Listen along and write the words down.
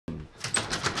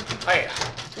Hey,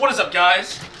 what is up,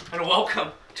 guys? And welcome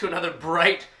to another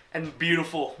bright and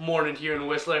beautiful morning here in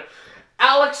Whistler.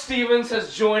 Alex Stevens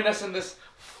has joined us in this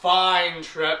fine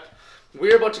trip.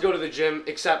 We're about to go to the gym,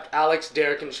 except Alex,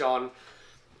 Derek, and Sean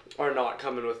are not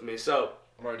coming with me, so...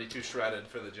 I'm already too shredded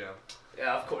for the gym.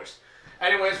 Yeah, of course.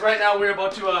 Anyways, right now we're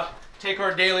about to take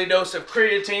our daily dose of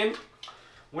creatine.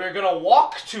 We're gonna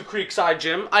walk to Creekside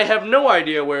Gym. I have no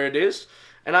idea where it is,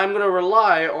 and I'm gonna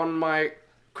rely on my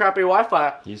crappy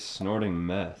Wi-Fi. He's snorting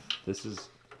meth. This is...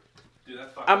 Dude,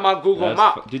 that's I'm on Google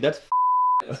Maps. Dude, that's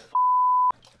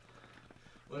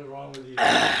What's wrong with you?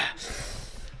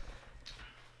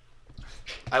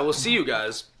 I will see you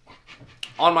guys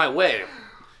on my way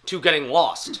to getting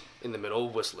lost in the middle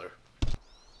of Whistler.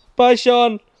 Bye,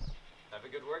 Sean. Have a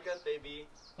good workout, baby.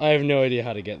 I have no idea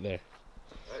how to get there.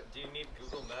 Do you need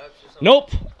Google Maps or something?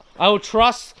 Nope. I will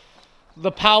trust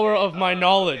the power of my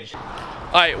knowledge.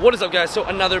 Alright, what is up, guys? So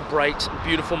another bright,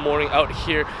 beautiful morning out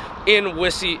here in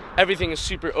Wissy. Everything is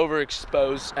super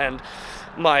overexposed, and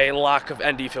my lack of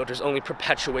ND filters only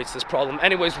perpetuates this problem.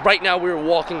 Anyways, right now we're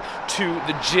walking to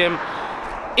the gym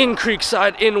in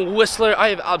Creekside in Whistler. I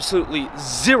have absolutely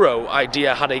zero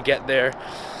idea how to get there.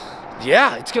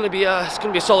 Yeah, it's gonna be a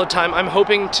solid time. I'm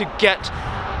hoping to get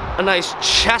a nice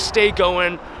chest day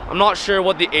going. I'm not sure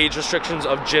what the age restrictions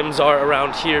of gyms are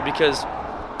around here, because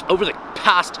over the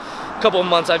past couple of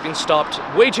months I've been stopped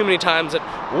way too many times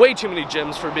at way too many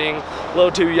gyms for being a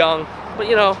little too young. But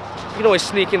you know, you can always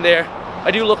sneak in there. I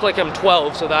do look like I'm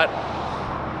 12, so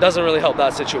that doesn't really help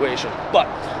that situation. But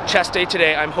chest day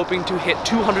today, I'm hoping to hit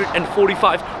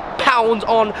 245 pounds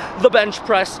on the bench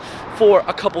press for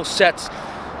a couple sets.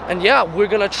 And yeah, we're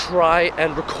gonna try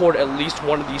and record at least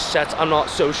one of these sets. I'm not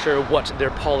so sure what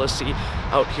their policy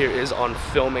out here is on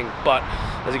filming, but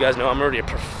as you guys know, I'm already a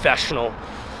professional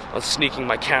on sneaking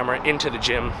my camera into the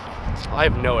gym. I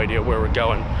have no idea where we're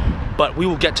going, but we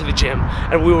will get to the gym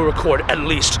and we will record at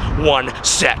least one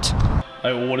set.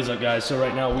 Alright, what is up, guys? So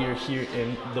right now we are here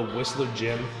in the Whistler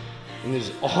gym, and this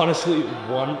is honestly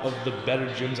one of the better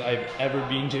gyms I've ever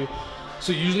been to.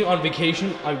 So usually on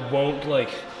vacation, I won't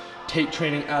take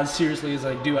training as seriously as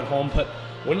I do at home, but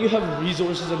when you have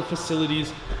resources and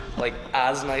facilities like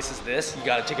as nice as this, you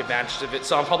gotta take advantage of it.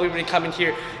 So I'm probably gonna be coming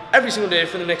here every single day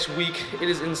for the next week. It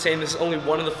is insane. This is only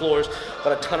one of the floors,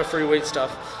 but a ton of free weight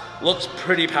stuff. Looks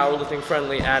pretty powerlifting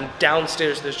friendly, and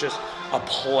downstairs there's just a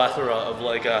plethora of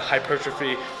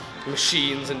hypertrophy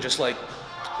machines and just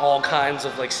all kinds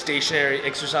of stationary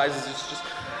exercises.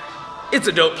 It's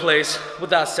a dope place. With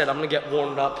that said, I'm gonna get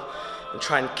warmed up and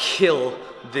try and kill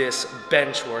this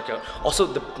bench workout.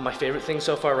 Also, my favorite thing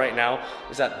so far right now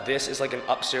is that this is an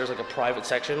upstairs, a private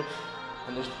section,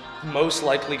 and there's most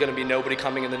likely gonna be nobody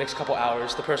coming in the next couple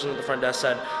hours. The person at the front desk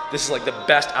said this is the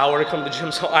best hour to come to the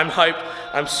gym, so I'm hyped,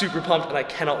 I'm super pumped, and I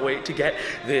cannot wait to get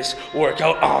this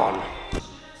workout on.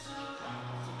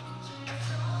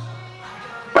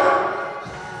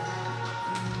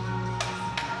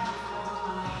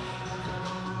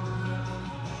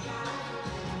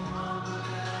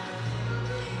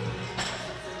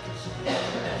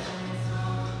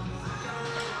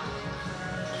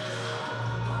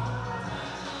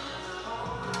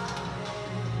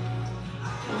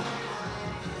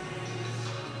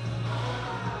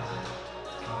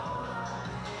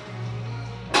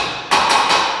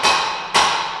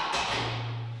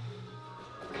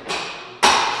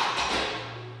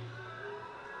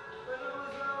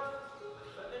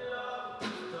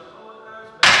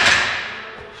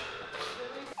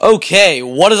 Okay,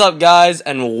 what is up, guys,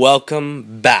 and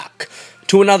welcome back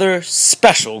to another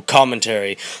special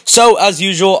commentary. So, as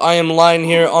usual, I am lying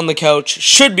here on the couch,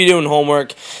 should be doing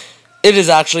homework. It is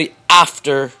actually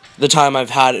after the time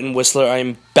I've had in Whistler. I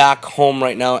am back home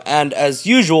right now, and as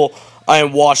usual, I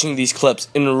am watching these clips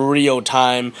in real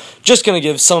time. Just gonna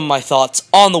give some of my thoughts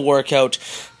on the workout,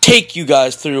 take you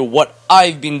guys through what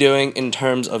I've been doing in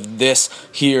terms of this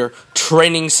here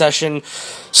training session.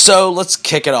 So, let's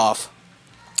kick it off.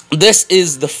 This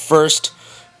is the first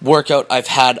workout I've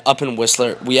had up in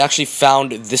Whistler. We actually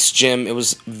found this gym. It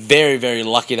was very, very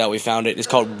lucky that we found it. It's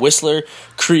called Whistler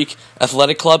Creek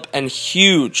Athletic Club, and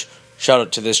huge shout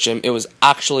out to this gym. It was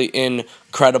actually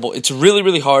incredible. It's really,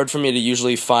 really hard for me to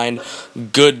usually find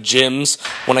good gyms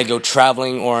when I go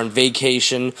traveling or on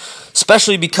vacation,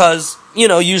 especially because, you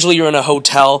know, usually you're in a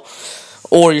hotel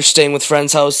or you're staying with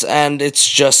friends' house, and it's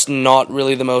just not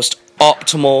really the most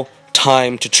optimal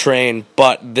time to train.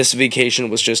 But this vacation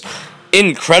was just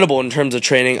incredible in terms of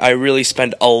training. I really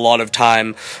spent a lot of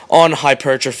time on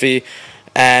hypertrophy,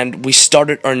 and we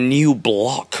started our new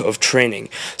block of training.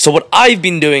 So what I've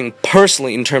been doing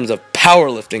personally in terms of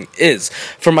powerlifting is.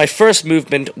 For my first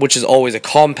movement, which is always a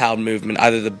compound movement,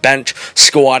 either the bench,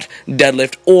 squat,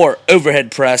 deadlift, or overhead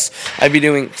press, I'd be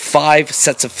doing 5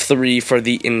 sets of 3 for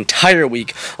the entire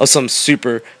week of some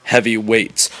super heavy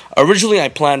weights. Originally, I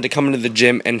planned to come into the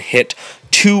gym and hit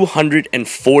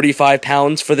 245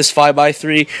 pounds for this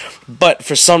 5x3, but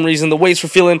for some reason the weights were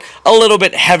feeling a little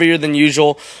bit heavier than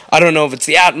usual. I don't know if it's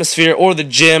the atmosphere or the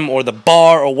gym or the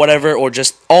bar or whatever, or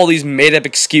just all these made up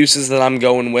excuses that I'm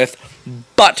going with,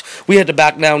 but we had to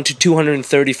back down to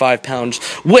 235 pounds,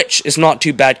 which is not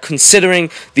too bad considering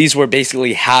these were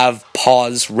basically half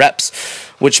pause reps,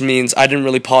 which means I didn't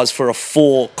really pause for a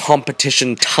full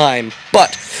competition time,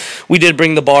 but we did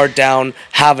bring the bar down,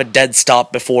 have a dead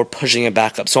stop before pushing it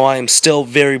back up. So I am still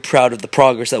very proud of the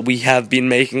progress that we have been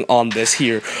making on this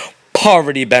here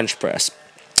poverty bench press.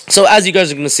 So as you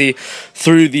guys are going to see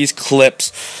through these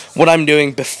clips, what I'm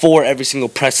doing before every single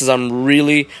press is I'm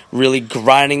really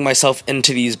grinding myself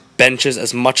into these benches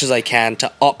as much as I can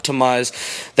to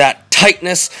optimize that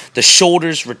tightness, the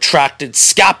shoulders retracted,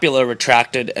 scapula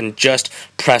retracted, and just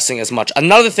pressing as much.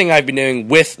 Another thing I've been doing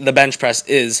with the bench press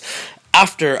is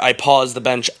after I pause the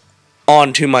bench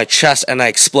onto my chest and I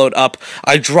explode up,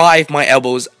 I drive my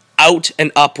elbows out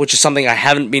and up, which is something I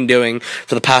haven't been doing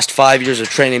for the past 5 years of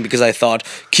training because I thought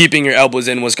keeping your elbows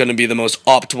in was going to be the most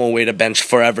optimal way to bench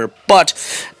forever. But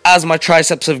as my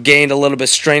triceps have gained a little bit of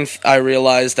strength, I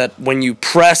realized that when you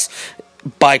press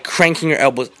by cranking your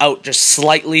elbows out just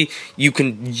slightly, you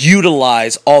can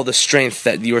utilize all the strength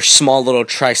that your small little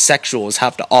trisexuals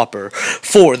have to offer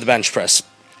for the bench press.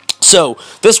 So,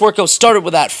 this workout started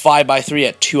with that 5x3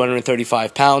 at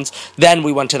 235 pounds. Then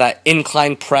we went to that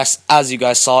incline press, as you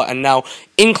guys saw. And now,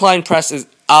 incline press is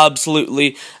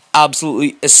absolutely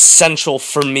essential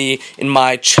for me in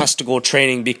my chesticle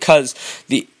training because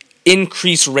the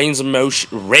increased range of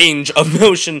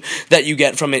motion that you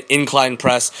get from an incline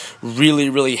press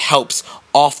really helps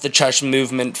off the chest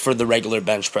movement for the regular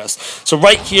bench press. So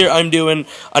right here, I'm doing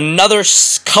another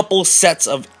couple sets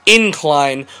of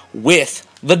incline with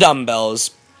the dumbbells.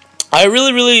 I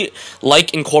really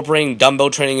like incorporating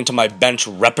dumbbell training into my bench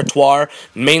repertoire,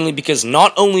 mainly because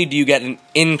not only do you get an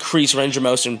increased range of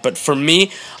motion, but for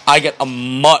me, I get a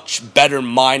much better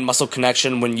mind-muscle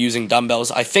connection when using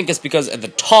dumbbells. I think it's because at the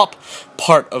top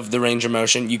part of the range of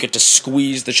motion, you get to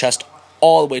squeeze the chest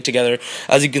all the way together.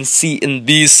 As you can see in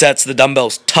these sets, the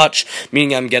dumbbells touch,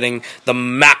 meaning I'm getting the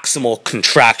maximal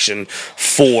contraction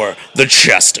for the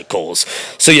chesticles.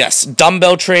 So yes,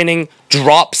 dumbbell training,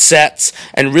 drop sets,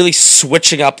 and really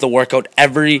switching up the workout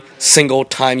every single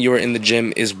time you are in the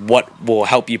gym is what will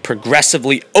help you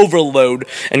progressively overload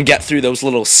and get through those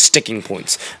little sticking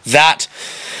points. That,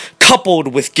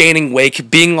 coupled with gaining weight,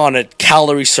 being on a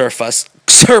calorie surplus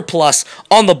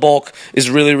on the bulk is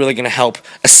really going to help,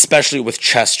 especially with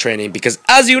chest training, because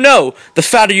as you know, the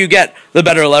fatter you get, the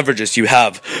better leverages you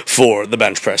have for the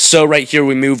bench press. So right here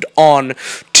we moved on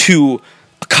to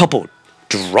a couple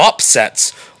drop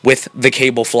sets with the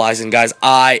cable flies, and guys,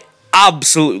 I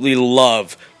absolutely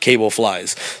love cable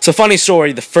flies. So funny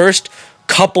story, the first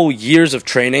couple years of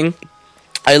training,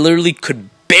 I literally could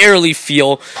barely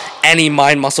feel any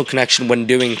mind-muscle connection when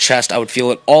doing chest. I would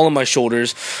feel it all in my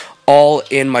shoulders, all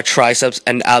in my triceps,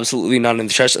 and absolutely none in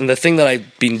the chest. And the thing that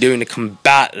I've been doing to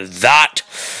combat that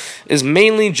is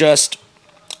mainly just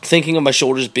thinking of my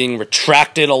shoulders being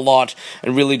retracted a lot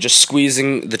and really just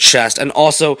squeezing the chest. And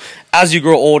also, as you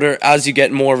grow older, as you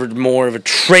get more of a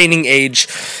training age,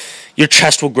 your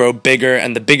chest will grow bigger,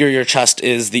 and the bigger your chest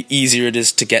is, the easier it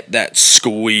is to get that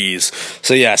squeeze.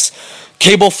 So yes,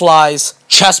 cable flies,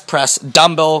 chest press,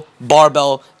 dumbbell,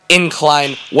 barbell,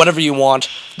 incline, whatever you want,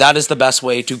 that is the best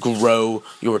way to grow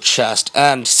your chest.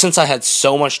 And since I had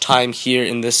so much time here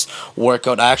in this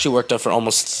workout, I actually worked out for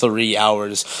almost 3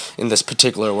 hours in this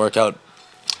particular workout,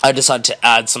 I decided to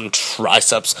add some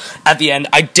triceps at the end.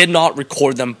 I did not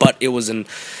record them, but it was an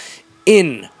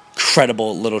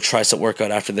incredible little tricep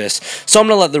workout after this. So I'm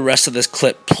going to let the rest of this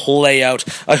clip play out.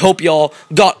 I hope y'all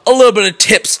got a little bit of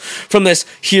tips from this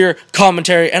here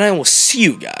commentary, and I will see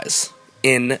you guys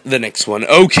in the next one.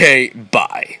 Okay,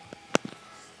 bye.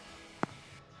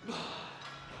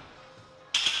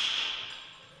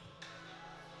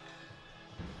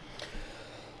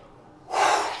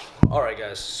 Alright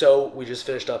guys, so we just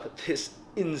finished up this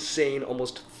insane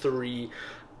almost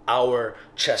 3-hour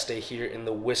chest day here in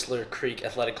the Whistler Creek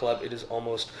Athletic Club. It is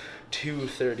almost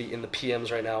 2:30 in the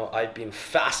PMs right now. I've been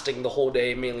fasting the whole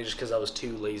day, mainly just because I was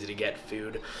too lazy to get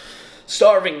food.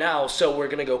 Starving now, so we're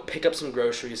gonna go pick up some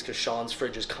groceries because Sean's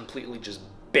fridge is completely just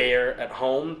bare at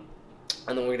home,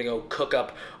 and then we're gonna go cook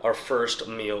up our first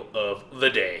meal of the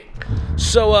day.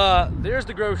 So there's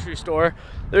the grocery store.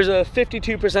 There's a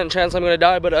 52% chance I'm gonna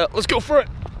die, but let's go for it.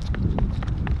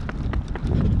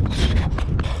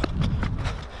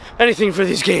 Anything for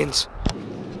these gains.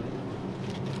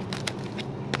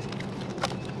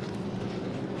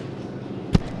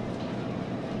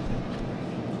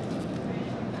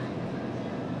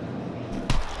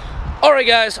 Alright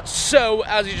guys, so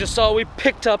as you just saw, we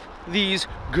picked up these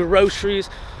groceries.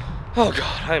 Oh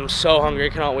god, I am so hungry. I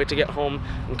cannot wait to get home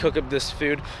and cook up this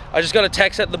food. I just got a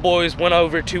text that the boys went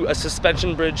over to a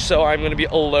suspension bridge, so I'm gonna be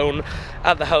alone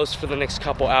at the house for the next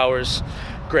couple hours.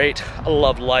 Great, I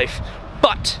love life.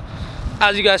 But,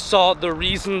 as you guys saw, the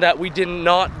reason that we did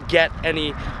not get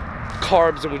any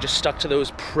carbs and we just stuck to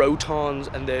those protons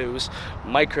and those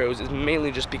micros is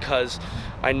mainly just because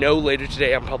I know later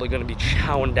today I'm probably going to be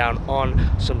chowing down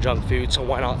on some junk food, so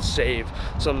why not save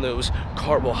some of those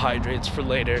carbohydrates for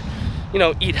later. You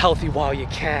know, eat healthy while you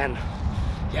can.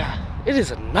 Yeah, it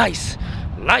is a nice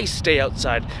day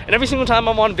outside. And every single time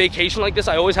I'm on vacation like this,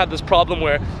 I always have this problem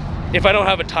where if I don't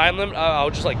have a time limit, I'll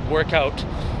just like work out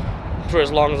for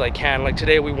as long as I can. Like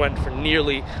today we went for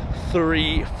nearly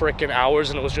 3 freaking hours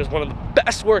and it was just one of the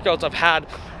best workouts I've had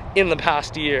in the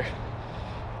past year.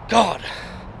 God,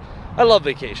 I love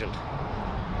vacation.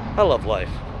 I love life.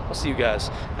 I'll see you guys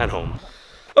at home.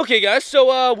 Okay guys,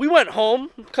 so we went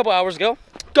home a couple hours ago,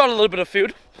 got a little bit of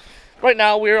food. Right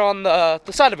now we're on the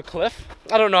side of a cliff.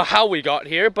 I don't know how we got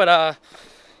here, but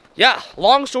yeah,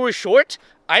 long story short,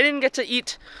 I didn't get to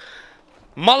eat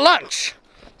my lunch.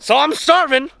 So I'm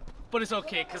starving. But it's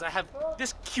okay, because I have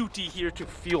this cutie here to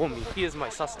fuel me. He is my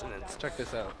sustenance. Check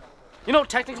this out. You know,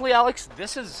 technically, Alex,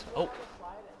 this is... Oh.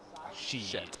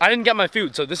 Shit. I didn't get my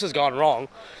food, so this has gone wrong.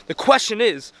 The question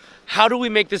is, how do we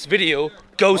make this video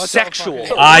go sexual?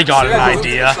 I got an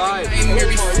idea.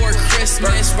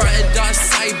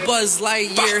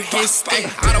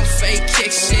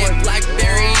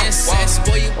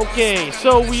 Okay,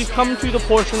 so we've come to the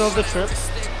portion of the trip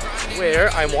where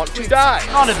I want to die.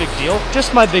 Not a big deal,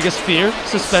 just my biggest fear,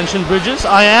 suspension bridges.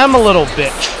 I am a little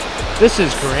bitch. This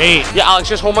is great. Yeah, Alex,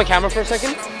 just hold my camera for a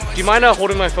second. Do you mind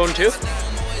holding my phone too?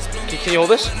 Can you hold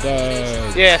this?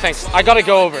 Yeah, thanks. I gotta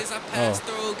go over.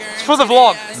 Oh. It's for the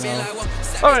vlog.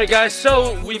 No. Alright guys,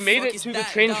 so we made it to the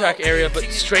train track area, but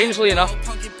strangely enough,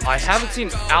 I haven't seen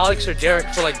Alex or Derek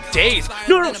for like days.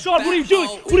 No, Sean, what are you doing?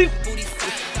 What are you...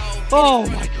 Oh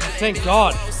my god, thank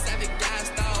God.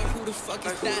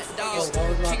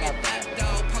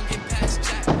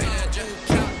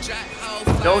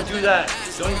 Don't do that.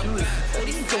 Don't do it.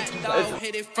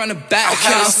 Hit it from the back.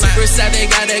 I'm super savage,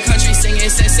 got that country singing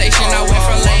sensation. I went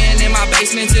from laying in my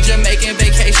basement to Jamaican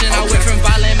vacation. I went from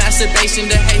violent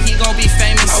masturbation to hey, he gon' be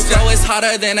famous. So it's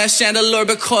hotter than a chandelier,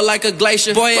 but cold like a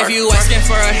glacier. Boy, if you asking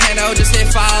for a handout, just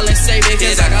hit file and save it.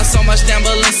 Cause I got so much damn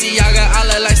Balenciaga, I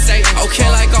look like Satan.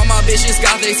 Okay, like all my bitches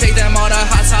got, they take them all the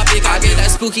hot topic. I get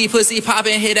that spooky pussy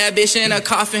poppin', hit that bitch in a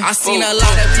coffin. I seen a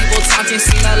lot of people talking,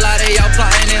 seen a lot of y'all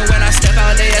plotting. And when I step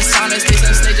out, they astonished, they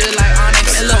some snitches like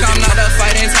Onyx. And look, I'm not a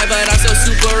fighting type, but I'm still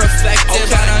super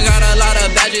effective. I done got a lot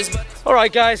of badges.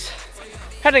 Alright guys,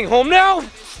 heading home now.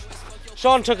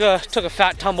 Sean took a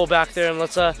fat tumble back there, and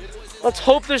let's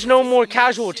hope there's no more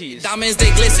casualties. Diamonds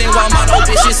they glisten while my old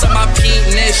bitches on my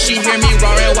penis. She hear me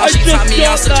roaring while she taught me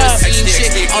out such a scene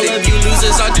shit. All of you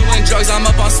losers are doing drugs, I'm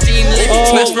up on steam lit.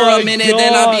 Smash for a minute,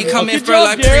 then I'll be coming for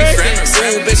like pre-friends.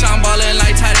 Ooh, bitch, I'm ballin'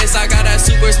 like Titus. I got that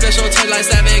super special touch like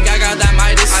Savage. I got that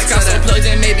Midas. I got some plugs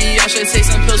and maybe I should take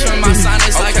some pills from my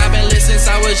sinus. Like I've been listening since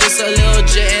I was just a little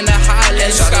jet in the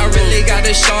Highlands. I really got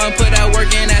to show and put that work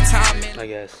in that time. I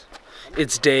guess.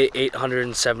 It's day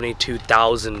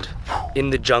 872,000 in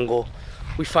the jungle.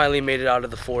 We finally made it out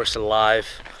of the forest alive.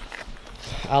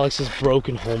 Alex is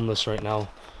broken homeless right now.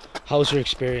 How's your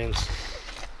experience?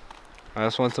 I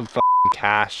just want some f***ing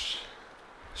cash,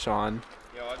 Sean.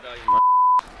 Yo, I got you.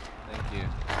 Thank you.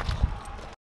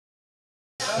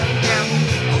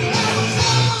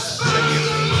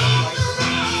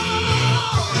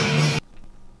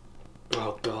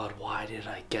 Oh God, why did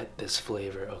I get this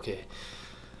flavor? Okay.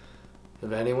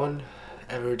 If anyone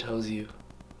ever tells you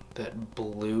that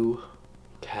blue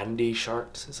candy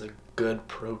sharks is a good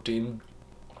protein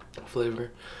flavor,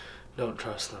 don't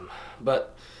trust them.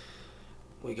 But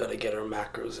we gotta get our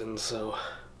macros in, so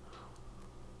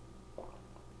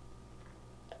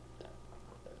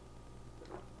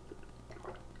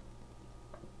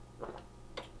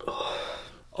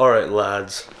alright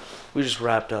lads, we just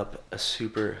wrapped up a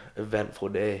super eventful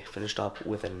day, finished up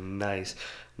with a nice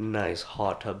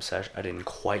hot tub session. I didn't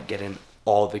quite get in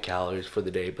all the calories for the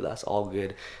day, but that's all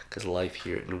good because life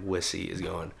here in Wissy is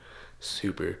going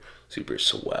super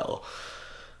swell.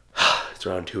 It's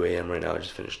around 2 a.m. right now. I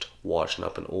just finished watching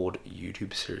up an old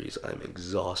YouTube series. I'm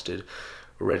exhausted,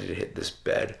 ready to hit this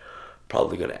bed.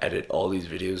 Probably gonna edit all these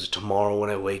videos tomorrow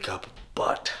when I wake up.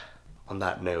 But on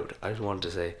that note, I just wanted to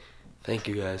say thank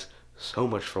you guys so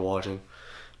much for watching.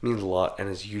 It means a lot, and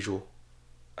as usual,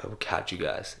 I will catch you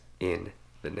guys in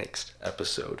the next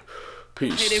episode.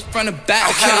 Peace. Hit it from the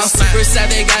back. I'm super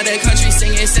savage, got that country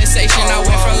singing sensation. I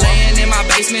went from laying in my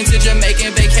basement to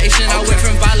Jamaican vacation. I went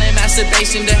from violent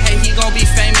masturbation to hey, he gon' be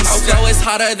famous. Flow is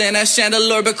hotter than a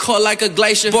chandelier, but cold like a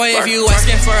glacier. Boy, if you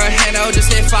asking for a handout, just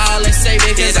hit file and save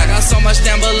it. Cause I got so much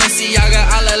damn Balenciaga,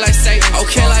 I look like Satan.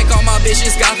 Okay, like all my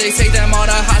bitches got, they take them on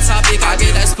a hot topic. I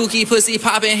get that spooky pussy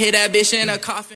poppin', hit that bitch in a coffin.